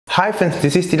Hi friends,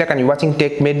 this is Tilak and you're watching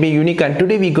Tech Made Me Unique, and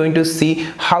today we're going to see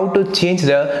how to change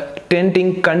the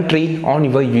trending country on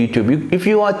your YouTube. If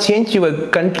you are change your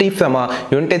country from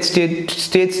United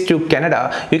States to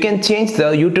Canada, you can change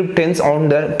the YouTube trends on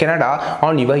the Canada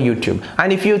on your YouTube.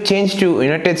 And if you change to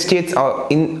United States or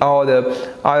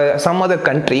some other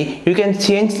country, you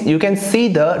can see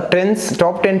the trends,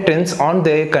 top 10 trends on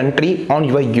the country on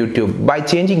your YouTube by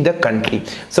changing the country.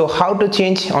 So how to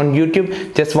change on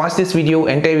YouTube? Just watch this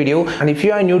entire video, and if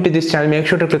you are new to this channel, make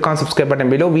sure to click on subscribe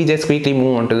button below. We just quickly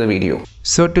move on to the video.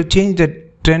 So to change the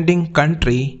trending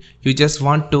country, you just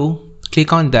want to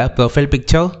click on the profile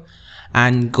picture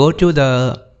and go to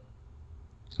the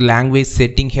language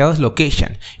setting here,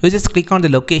 location. You just click on the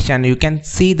location. You can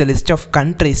see the list of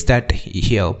countries that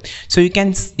here. So you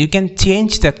can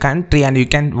change the country, and you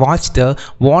can watch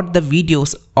what the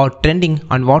videos are trending,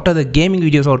 and what are the gaming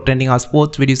videos are trending, or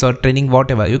sports videos are trending,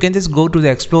 whatever. You can just go to the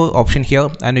explore option here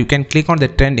and you can click on the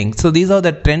trending. So these are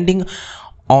the trending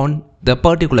on the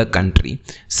particular country.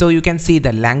 So you can see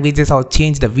the languages are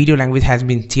changed, the video language has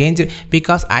been changed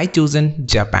because I chosen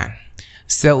Japan.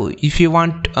 So if you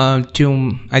want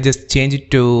I just change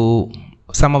it to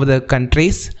some of the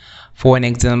countries. For an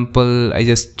example, I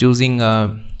just choosing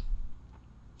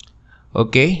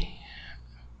okay.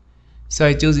 So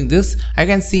I choosing this. I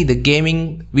can see the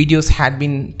gaming videos had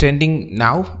been trending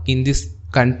now in this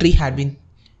country.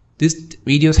 This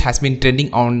videos has been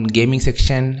trending on gaming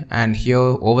section, and here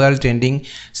overall trending.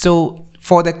 So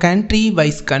for the country by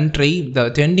country,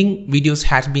 the trending videos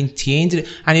has been changed,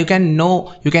 and you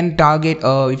can target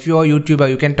if you are YouTuber,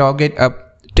 you can target a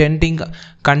trending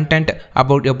content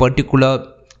about a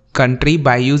particular country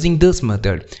by using this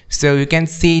method. So you can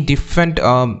see different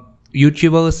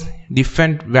YouTubers,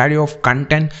 different value of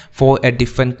content for a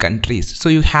different countries. So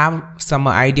you have some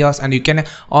ideas, and you can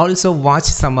also watch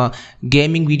some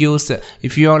gaming videos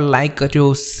if you are like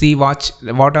to watch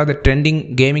what are the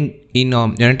trending gaming in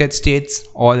United States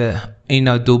or in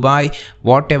Dubai,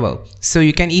 whatever. So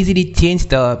you can easily change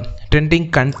the trending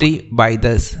country by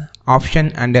this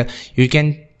option, and you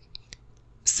can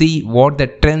see what the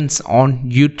trends on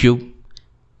YouTube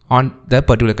on the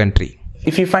particular country.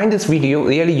 If you find this video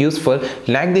really useful,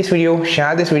 like this video,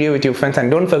 share this video with your friends, and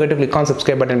don't forget to click on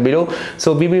subscribe button below.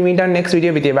 So we will meet on next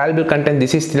video with a valuable content.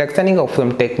 This is Tilak signing off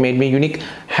from Tech Made Me Unique.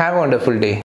 Have a wonderful day.